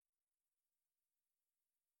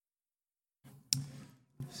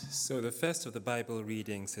So the first of the Bible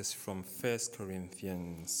readings is from 1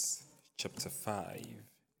 Corinthians chapter 5,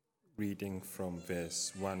 reading from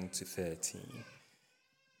verse 1 to 13.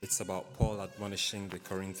 It's about Paul admonishing the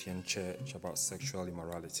Corinthian church about sexual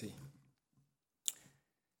immorality.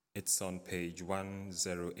 It's on page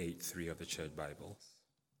 1083 of the Church Bibles,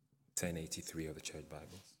 1083 of the Church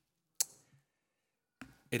Bibles.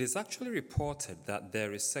 It is actually reported that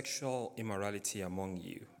there is sexual immorality among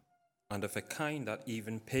you, and of a kind that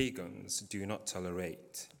even pagans do not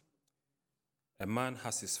tolerate. A man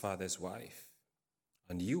has his father's wife,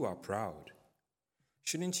 and you are proud.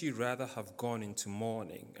 Shouldn't you rather have gone into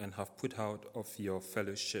mourning and have put out of your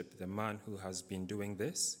fellowship the man who has been doing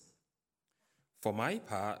this? For my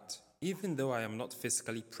part, even though I am not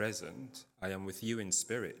physically present, I am with you in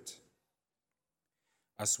spirit.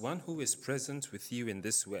 As one who is present with you in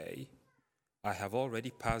this way, I have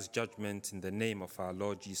already passed judgment in the name of our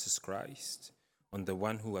Lord Jesus Christ on the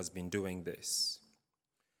one who has been doing this.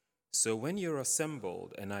 So when you're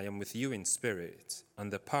assembled and I am with you in spirit,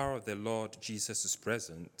 and the power of the Lord Jesus is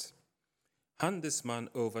present, hand this man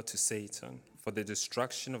over to Satan for the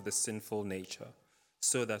destruction of the sinful nature,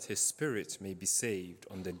 so that his spirit may be saved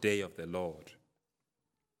on the day of the Lord.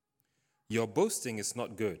 Your boasting is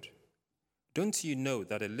not good. Don't you know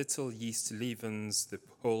that a little yeast leavens the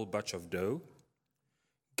whole batch of dough?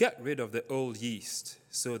 Get rid of the old yeast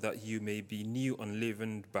so that you may be new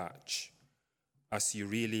unleavened batch, as you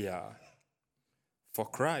really are. For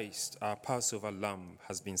Christ, our Passover lamb,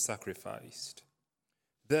 has been sacrificed.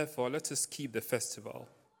 Therefore, let us keep the festival,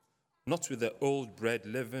 not with the old bread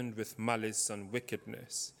leavened with malice and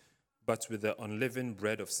wickedness, but with the unleavened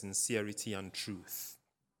bread of sincerity and truth.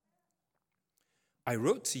 I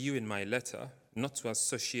wrote to you in my letter not to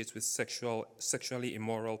associate with sexually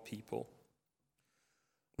immoral people,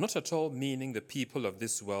 not at all meaning the people of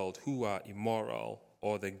this world who are immoral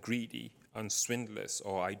or the greedy and swindlers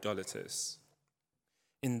or idolaters.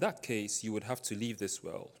 In that case, you would have to leave this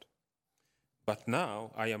world. But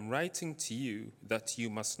now I am writing to you that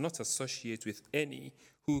you must not associate with any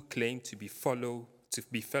who claim to be fellow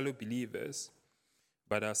believers,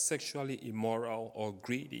 but are sexually immoral or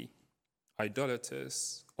greedy,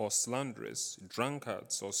 idolaters or slanderers,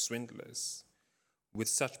 drunkards or swindlers. With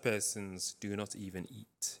such persons, do not even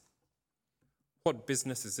eat. What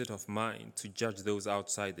business is it of mine to judge those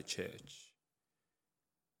outside the church?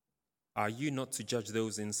 Are you not to judge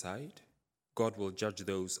those inside? God will judge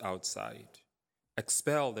those outside.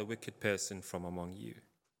 Expel the wicked person from among you.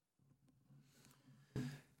 The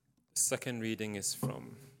second reading is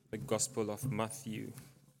from the Gospel of Matthew,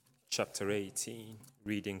 chapter 18,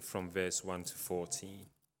 reading from verse 1 to 14.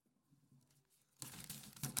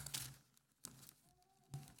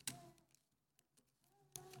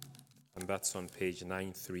 And that's on page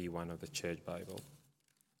 931 of the Church Bible.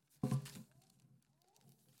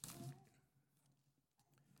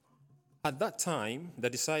 At that time,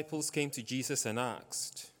 the disciples came to Jesus and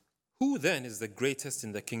asked, "Who then is the greatest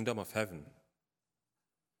in the kingdom of heaven?"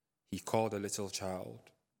 He called a little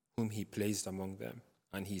child, whom he placed among them,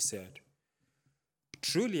 and he said,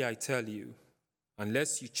 "Truly I tell you,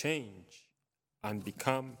 unless you change and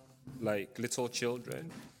become like little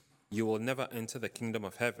children, you will never enter the kingdom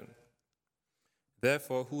of heaven.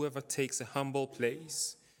 Therefore, whoever takes a humble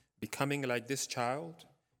place, becoming like this child,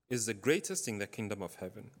 is the greatest in the kingdom of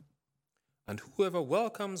heaven. And whoever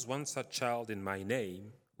welcomes one such child in my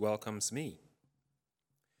name welcomes me.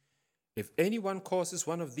 If anyone causes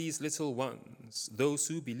one of these little ones, those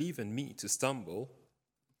who believe in me, to stumble,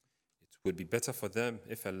 it would be better for them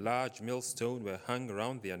if a large millstone were hung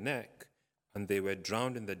around their neck and they were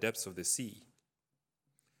drowned in the depths of the sea.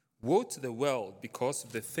 Woe to the world because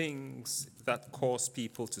of the things that cause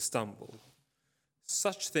people to stumble.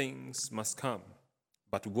 Such things must come,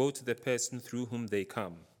 but woe to the person through whom they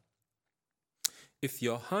come. If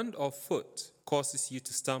your hand or foot causes you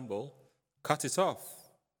to stumble, cut it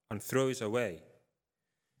off and throw it away.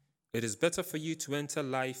 It is better for you to enter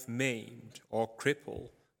life maimed or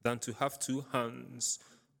crippled than to have 2 hands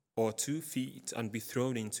or 2 feet and be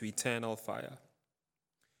thrown into eternal fire.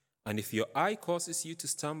 And if your eye causes you to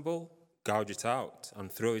stumble, gouge it out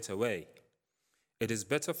and throw it away. It is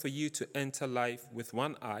better for you to enter life with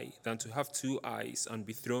 1 eye than to have 2 eyes and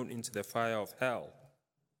be thrown into the fire of hell.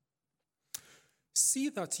 See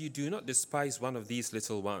that you do not despise one of these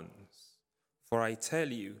little ones, for I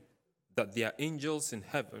tell you that their angels in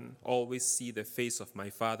heaven always see the face of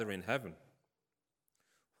my Father in heaven.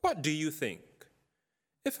 What do you think?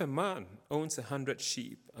 If a man owns 100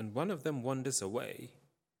 sheep and one of them wanders away,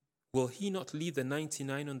 will he not leave the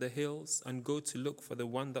 99 on the hills and go to look for the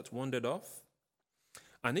one that wandered off?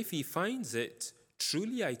 And if he finds it,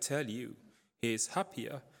 Truly I tell you, he is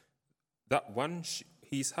happier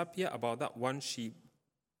about that one sheep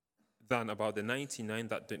than about the 99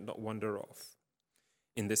 that did not wander off.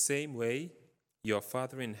 In the same way, your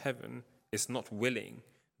Father in heaven is not willing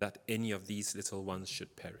that any of these little ones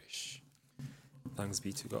should perish. Thanks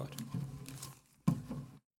be to God.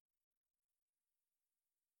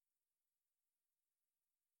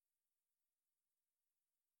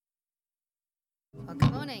 Well,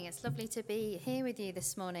 good morning. It's lovely to be here with you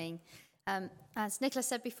this morning. As Nicholas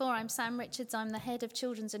said before, I'm Sam Richards. I'm the head of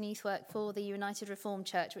children's and youth work for the United Reformed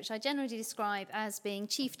Church, which I generally describe as being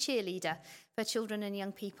chief cheerleader for children and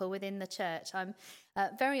young people within the church. I'm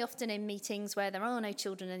very often in meetings where there are no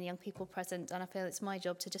children and young people present, and I feel it's my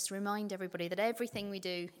job to just remind everybody that everything we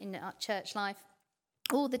do in our church life,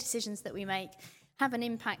 all the decisions that we make, have an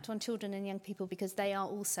impact on children and young people because they are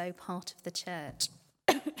also part of the church.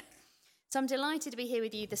 So I'm delighted to be here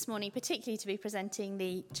with you this morning, particularly to be presenting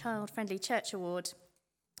the Child Friendly Church Award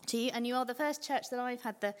to you. And you are the first church that I've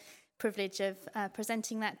had the privilege of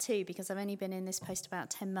presenting that to, because I've only been in this post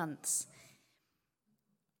about 10 months.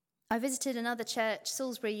 I visited another church,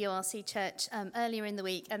 Salisbury URC Church, earlier in the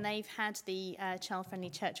week, and they've had the Child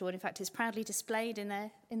Friendly Church Award. In fact, it's proudly displayed in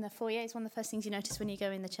the foyer. It's one of the first things you notice when you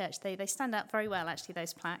go in the church. They stand out very well, actually,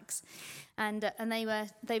 those plaques. And they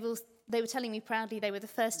were telling me proudly they were the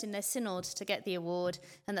first in their synod to get the award,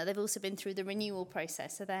 and that they've also been through the renewal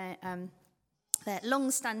process. So they're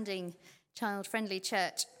long-standing child-friendly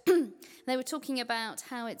church. They were talking about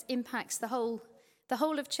how it impacts the whole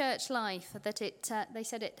of church life, that they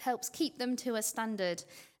said it helps keep them to a standard,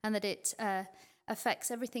 and that it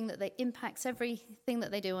affects impacts everything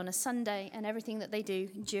that they do on a Sunday and everything that they do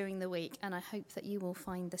during the week. And I hope that you will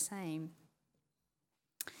find the same.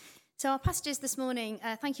 So our passages this morning,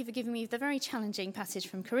 thank you for giving me the very challenging passage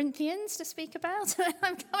from Corinthians to speak about.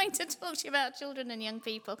 I'm going to talk to you about children and young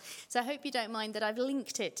people. So I hope you don't mind that I've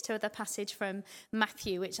linked it to the passage from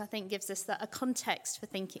Matthew, which I think gives us a context for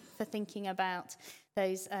thinking about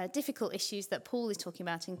those difficult issues that Paul is talking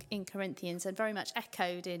about in Corinthians, and very much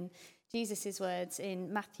echoed in Jesus' words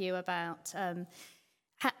in Matthew about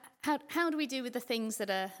how do we do with the things that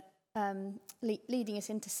are leading us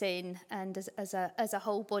into sin, and as a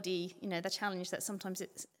whole body, the challenge that sometimes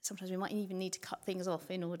we might even need to cut things off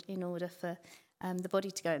in order for the body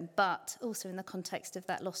to go in, but also in the context of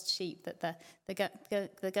that lost sheep that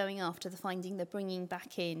they're going after, the finding, the bringing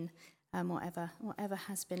back in whatever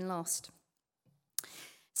has been lost.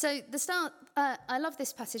 So the start, I love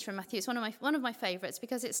this passage from Matthew. It's one of my favourites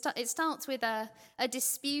because it starts with a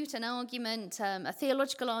dispute, an argument, a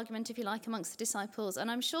theological argument, if you like, amongst the disciples. And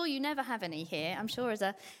I'm sure you never have any here. I'm sure as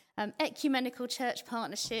a ecumenical church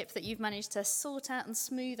partnership that you've managed to sort out and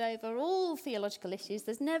smooth over all theological issues.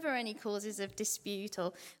 There's never any causes of dispute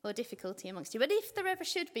or difficulty amongst you. But if there ever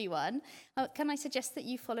should be one, can I suggest that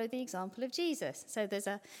you follow the example of Jesus? So there's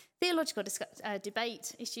a theological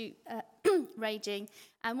debate issue raging,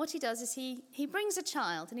 and what he does is he brings a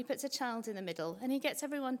child, and he puts a child in the middle, and he gets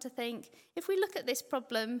everyone to think, if we look at this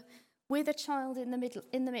problem with a child in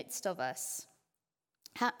the midst of us,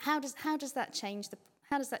 how does that change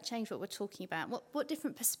what we're talking about? What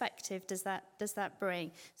different perspective does that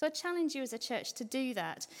bring? So I challenge you as a church to do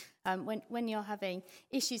that when you're having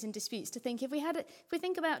issues and disputes, to think, if we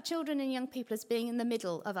think about children and young people as being in the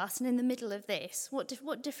middle of us and in the middle of this,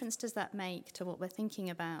 what difference does that make to what we're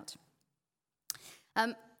thinking about?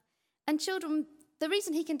 And children, the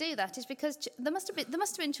reason he can do that is because there must have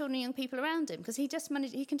been children and young people around him, because he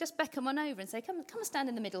can just beckon one over and say, come and stand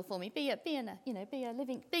in the middle for me, be a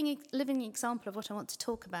living example of what I want to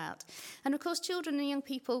talk about. And of course, children and young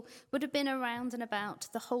people would have been around and about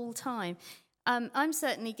the whole time. I'm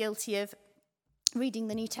certainly guilty of reading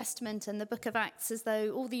the New Testament and the book of Acts as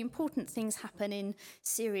though all the important things happen in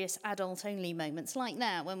serious adult-only moments, like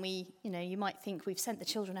now when you might think we've sent the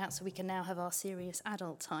children out so we can now have our serious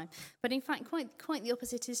adult time. But in fact, quite the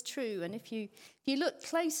opposite is true. And if you look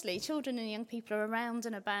closely, children and young people are around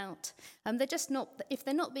and about. They're just not. If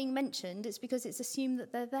they're not being mentioned, it's because it's assumed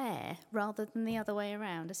that they're there rather than the other way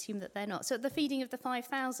around. Assume that they're not. So at the feeding of the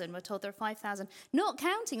 5,000, we're told there are 5,000, not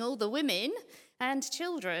counting all the women and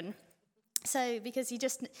children. So, because he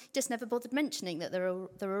just never bothered mentioning that there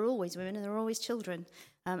are always women and there are always children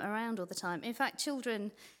around all the time. In fact,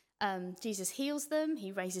 children, Jesus heals them,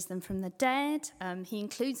 he raises them from the dead, he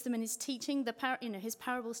includes them in his teaching. His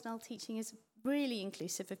parable-style teaching is really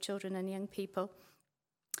inclusive of children and young people.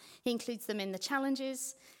 He includes them in the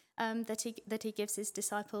challenges that he gives his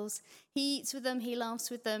disciples. He eats with them, he laughs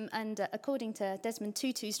with them, and according to Desmond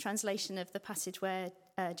Tutu's translation of the passage where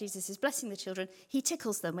Jesus is blessing the children, he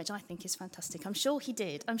tickles them, which I think is fantastic. I'm sure he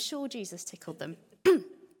did. I'm sure Jesus tickled them.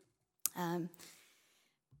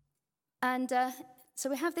 So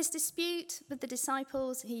we have this dispute with the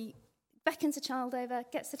disciples. He beckons a child over,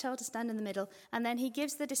 gets the child to stand in the middle, and then he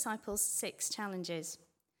gives the disciples 6 challenges.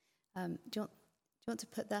 Do you want to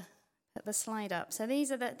put the slide up? So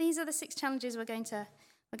these are the 6 challenges we're going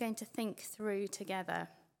to think through together.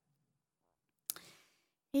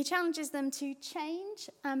 He challenges them to change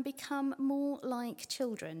and become more like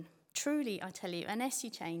children. Truly, I tell you, unless you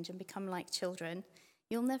change and become like children,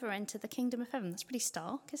 you'll never enter the kingdom of heaven. That's pretty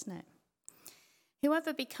stark, isn't it?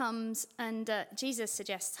 Whoever becomes, and Jesus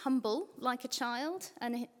suggests, humble like a child,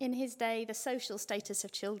 and in his day the social status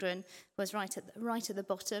of children was right at the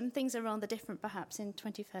bottom. Things are rather different perhaps in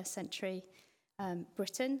 21st century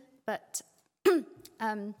Britain, but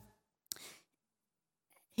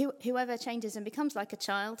whoever changes and becomes like a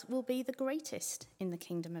child will be the greatest in the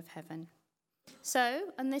kingdom of heaven.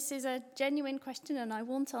 So, and this is a genuine question and I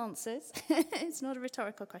want answers, it's not a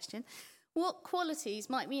rhetorical question. What qualities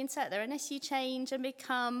might we insert there unless you change and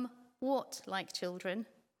become what like children?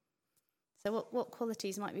 So what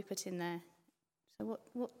qualities might we put in there? So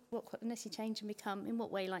what unless you change and become, in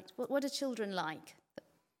what way like, what are children like?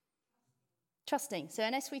 Trusting. So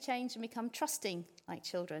unless we change and become trusting like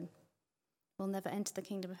children, we'll never enter the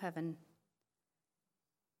kingdom of heaven.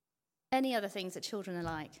 Any other things that children are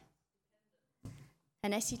like?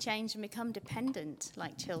 Unless you change and become dependent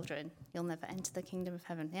like children, you'll never enter the kingdom of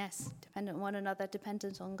heaven. Yes, dependent on one another,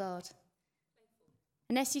 dependent on God. Playful.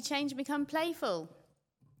 Unless you change and become playful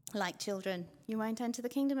like children, you won't enter the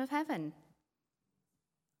kingdom of heaven.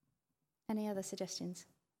 Any other suggestions?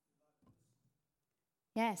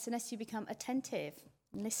 Yes, unless you become attentive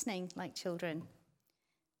and listening like children.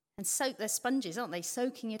 And they're sponges, aren't they?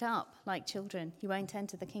 Soaking it up like children, you won't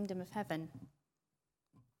enter the kingdom of heaven.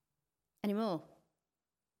 Any more?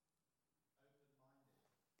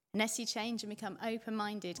 Unless you change and become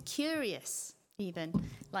open-minded, curious even,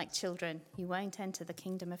 like children, you won't enter the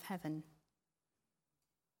kingdom of heaven.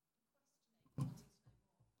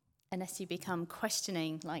 Unless you become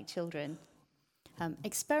questioning like children,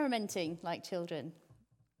 experimenting like children,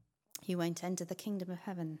 you won't enter the kingdom of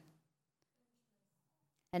heaven.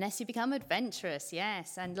 Unless you become adventurous,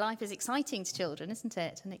 yes, and life is exciting to children, isn't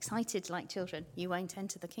it? And excited like children, you won't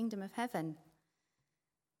enter the kingdom of heaven.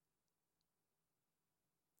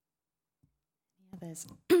 Others.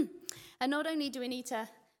 And not only do we need to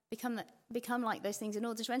become like those things in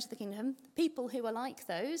order to enter the kingdom, people who are like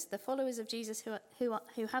those, the followers of Jesus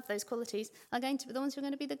who have those qualities, are going to be the ones who are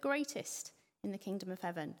going to be the greatest in the kingdom of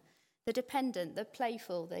heaven. The dependent, the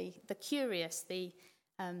playful, the curious, the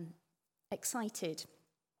excited,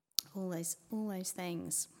 all those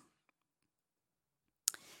things.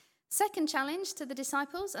 Second challenge to the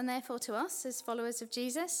disciples, and therefore to us as followers of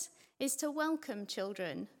Jesus, is to welcome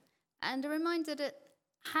children. And a reminder that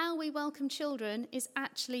how we welcome children is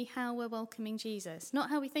actually how we're welcoming Jesus. Not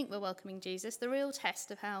how we think we're welcoming Jesus. The real test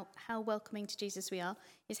of how welcoming to Jesus we are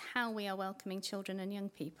is how we are welcoming children and young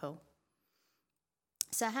people.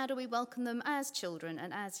 So how do we welcome them as children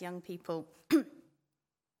and as young people?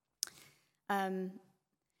 One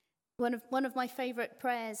of my favourite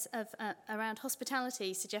prayers around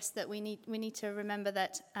hospitality suggests that we need to remember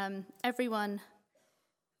that everyone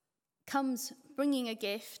comes bringing a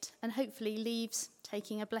gift and hopefully leaves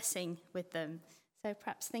taking a blessing with them. So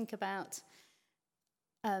perhaps think about,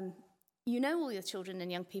 you know all your children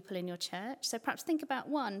and young people in your church, so perhaps think about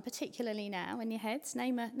one particularly now in your heads.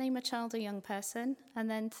 Name a child or young person, and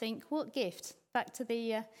then think, what gift? Back to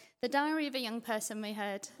the diary of a young person we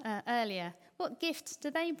heard earlier. What gift do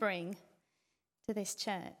they bring to this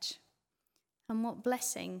church? And what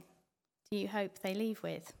blessing do you hope they leave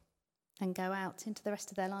with and go out into the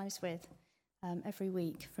rest of their lives with every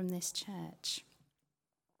week from this church?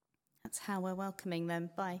 That's how we're welcoming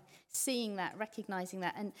them, by seeing that, recognising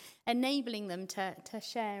that, and enabling them to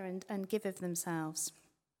share and give of themselves.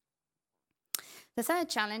 The third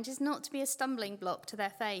challenge is not to be a stumbling block to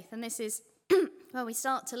their faith, and this is where we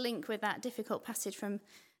start to link with that difficult passage from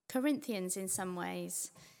Corinthians in some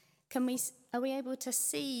ways. Are we able to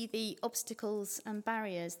see the obstacles and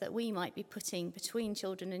barriers that we might be putting between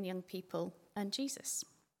children and young people and Jesus?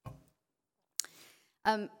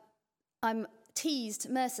 I'm teased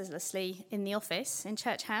mercilessly in the office, in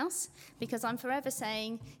Church House, because I'm forever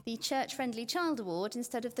saying the Church Friendly Child Award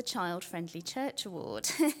instead of the Child Friendly Church Award.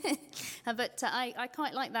 But I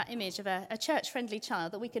quite like that image of a church friendly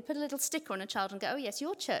child, that we could put a little sticker on a child and go, oh yes,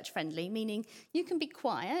 you're church friendly, meaning you can be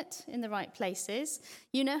quiet in the right places.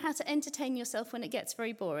 You know how to entertain yourself when it gets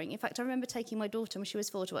very boring. In fact, I remember taking my daughter when she was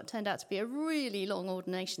 4 to what turned out to be a really long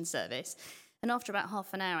ordination service. And after about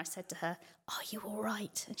half an hour, I said to her, are you all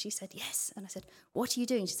right? And she said, yes. And I said, what are you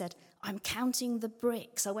doing? She said, I'm counting the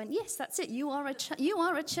bricks. I went, yes, that's it. You are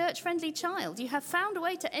a church-friendly child. You have found a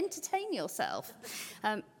way to entertain yourself.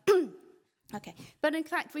 Okay. But in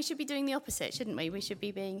fact, we should be doing the opposite, shouldn't we? We should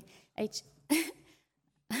be being a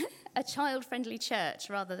child-friendly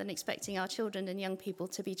church rather than expecting our children and young people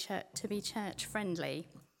to be church-friendly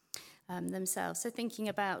themselves. So thinking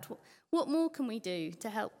about what more can we do to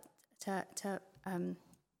help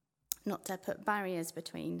not to put barriers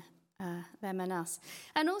between them and us.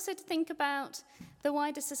 And also to think about the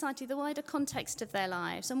wider society, the wider context of their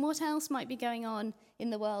lives, and what else might be going on in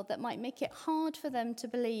the world that might make it hard for them to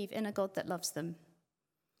believe in a God that loves them.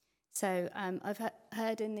 So I've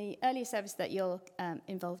heard in the earlier service that you're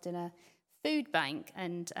involved in a food bank,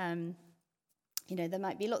 and there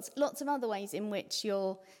might be lots of other ways in which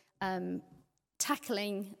you're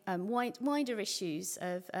tackling wider issues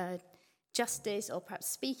of justice, or perhaps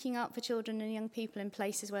speaking up for children and young people in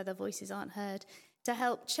places where their voices aren't heard, to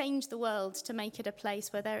help change the world, to make it a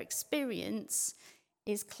place where their experience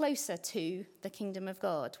is closer to the kingdom of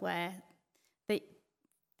God, where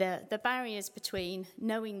the barriers between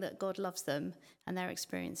knowing that God loves them and their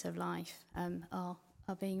experience of life are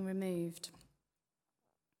being removed.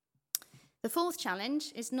 The fourth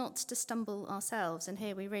challenge is not to stumble ourselves, and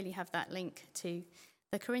here we really have that link to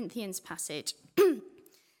the Corinthians passage.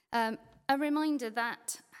 A reminder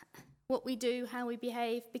that what we do, how we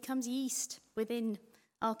behave, becomes yeast within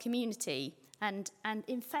our community and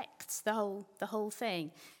infects the whole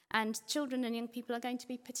thing. And children and young people are going to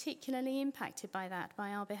be particularly impacted by that,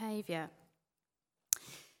 by our behaviour.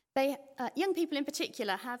 Young people in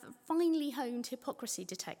particular have finely honed hypocrisy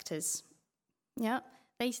detectors. Yeah,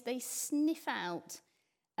 they sniff out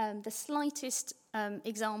the slightest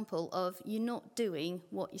example of you not doing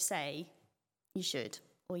what you say you should,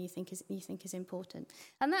 or you think is important.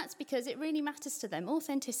 And that's because it really matters to them.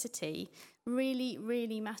 Authenticity really,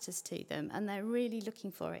 really matters to them, and they're really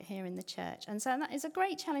looking for it here in the church. And so that is a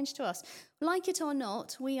great challenge to us. Like it or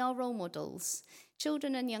not, we are role models.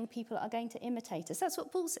 Children and young people are going to imitate us. That's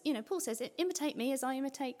what Paul says, imitate me as I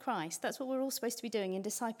imitate Christ. That's what we're all supposed to be doing in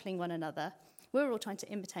discipling one another. We're all trying to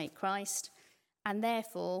imitate Christ, and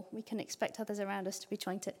therefore we can expect others around us to be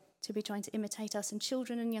trying to imitate us, and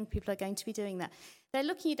children and young people are going to be doing that. They're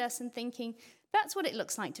looking at us and thinking, that's what it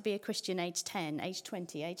looks like to be a Christian age 10, age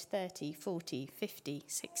 20, age 30, 40, 50,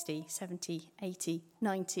 60, 70, 80,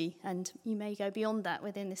 90, and you may go beyond that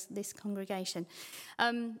within this congregation.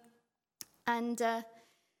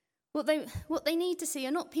 What they need to see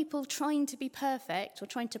are not people trying to be perfect or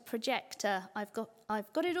trying to project, I've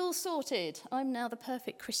got it all sorted, I'm now the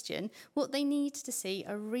perfect Christian. What they need to see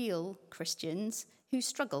are real Christians who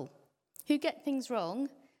struggle, who get things wrong,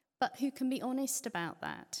 but who can be honest about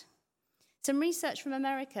that. Some research from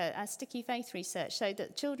America, Sticky Faith research, showed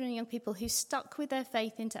that children and young people who stuck with their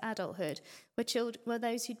faith into adulthood were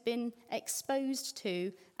those who'd been exposed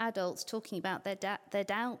to adults talking about their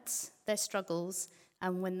doubts, their struggles,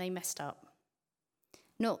 and when they messed up.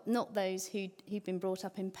 Not those who'd been brought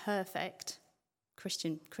up in perfect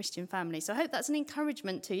Christian families. So I hope that's an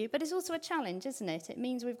encouragement to you, but it's also a challenge, isn't it? It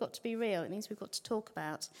means we've got to be real. It means we've got to talk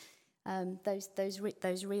about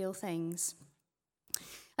those real things.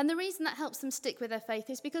 And the reason that helps them stick with their faith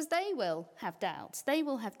is because they will have doubts, they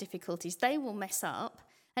will have difficulties, they will mess up.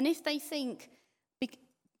 And if they think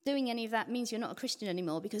doing any of that means you're not a Christian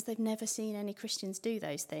anymore because they've never seen any Christians do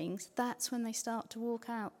those things, that's when they start to walk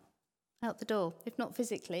out the door. If not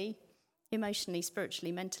physically, emotionally,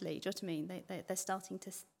 spiritually, mentally. Do you know what I mean? They're starting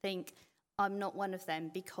to think, I'm not one of them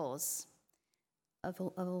because of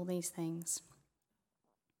all these things.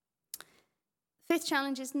 Fifth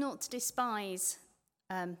challenge is not to despise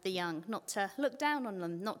the young, not to look down on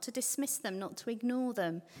them, not to dismiss them, not to ignore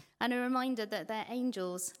them, and a reminder that they're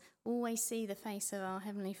angels always see the face of our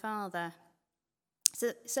Heavenly Father.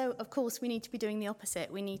 So of course, we need to be doing the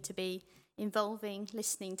opposite. We need to be involving,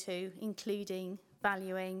 listening to, including,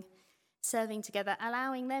 valuing, serving together,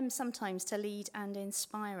 allowing them sometimes to lead and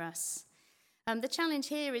inspire us. The challenge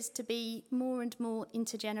here is to be more and more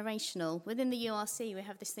intergenerational. Within the URC, we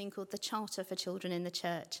have this thing called the Charter for Children in the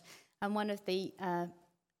Church. And one of the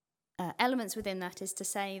elements within that is to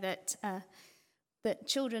say that that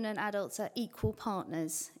children and adults are equal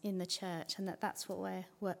partners in the church, and that's what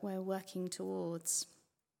we're working towards.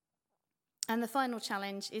 And the final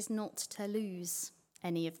challenge is not to lose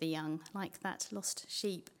any of the young, like that lost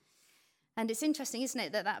sheep. And it's interesting, isn't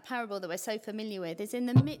it, that parable that we're so familiar with is in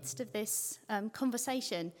the midst of this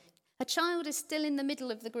conversation. A child is still in the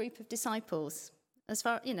middle of the group of disciples. As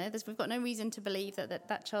far, we've got no reason to believe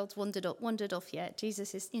that child's wandered off yet.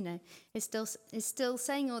 Jesus is still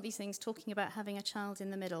saying all these things, talking about having a child in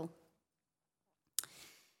the middle.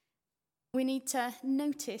 We need to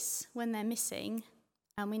notice when they're missing,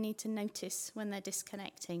 and we need to notice when they're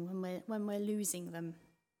disconnecting, when we're losing them.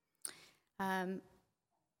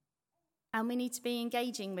 And we need to be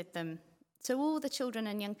engaging with them. So all the children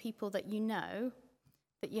and young people that you know,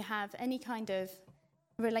 that you have any kind of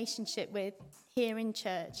relationship with here in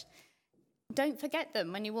church, don't forget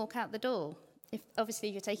them when you walk out the door. If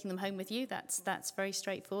you're taking them home with you, that's very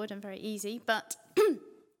straightforward and very easy. But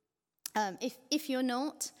if you're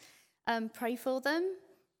not, pray for them.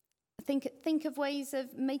 Think of ways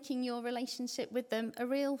of making your relationship with them a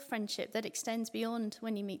real friendship that extends beyond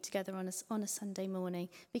when you meet together on a Sunday morning,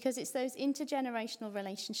 because it's those intergenerational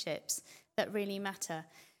relationships that really matter.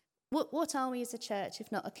 What are we as a church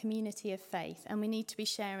if not a community of faith? And we need to be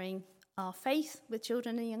sharing our faith with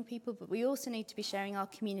children and young people, but we also need to be sharing our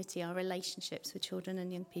community, our relationships with children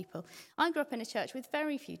and young people. I grew up in a church with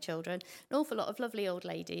very few children, an awful lot of lovely old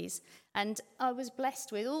ladies, and I was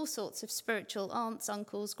blessed with all sorts of spiritual aunts,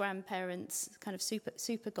 uncles, grandparents, kind of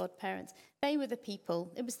super godparents. They were the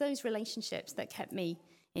people. It was those relationships that kept me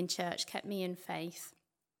in church, kept me in faith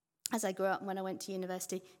as I grew up and when I went to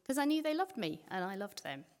university, because I knew they loved me and I loved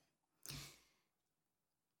them.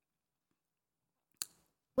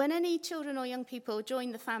 When any children or young people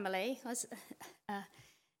join the family, I was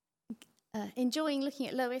enjoying looking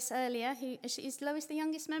at Lois earlier. Is Lois the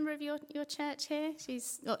youngest member of your church here?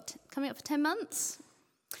 She's coming up for 10 months.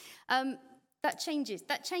 That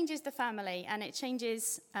changes the family, and it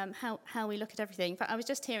changes how we look at everything. In fact, I was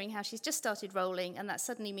just hearing how she's just started rolling, and that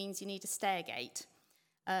suddenly means you need a stair gate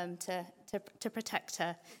to protect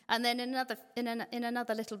her. And then in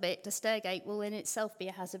another little bit, the stair gate will in itself be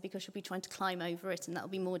a hazard because she'll be trying to climb over it, and that'll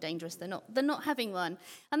be more dangerous than not having one.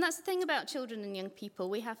 And that's the thing about children and young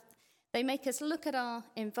people. They make us look at our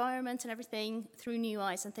environment and everything through new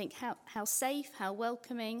eyes and think how safe, how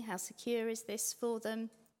welcoming, how secure is this for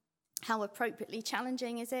them? How appropriately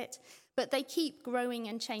challenging is it? But they keep growing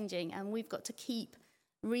and changing, and we've got to keep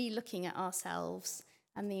re-looking at ourselves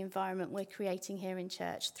and the environment we're creating here in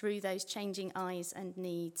church through those changing eyes and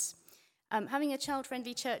needs. Having a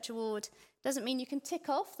Child-Friendly Church Award doesn't mean you can tick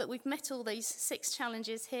off that we've met all these 6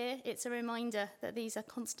 challenges here. It's a reminder that these are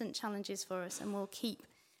constant challenges for us, and we'll keep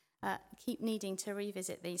needing to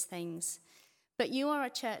revisit these things. But you are a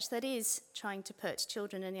church that is trying to put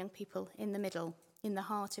children and young people in the middle, in the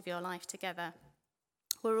heart of your life together.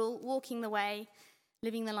 We're all walking the way,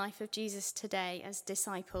 living the life of Jesus today as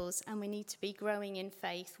disciples, and we need to be growing in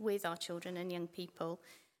faith with our children and young people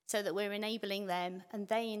so that we're enabling them and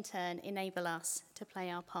they in turn enable us to play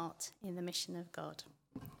our part in the mission of God.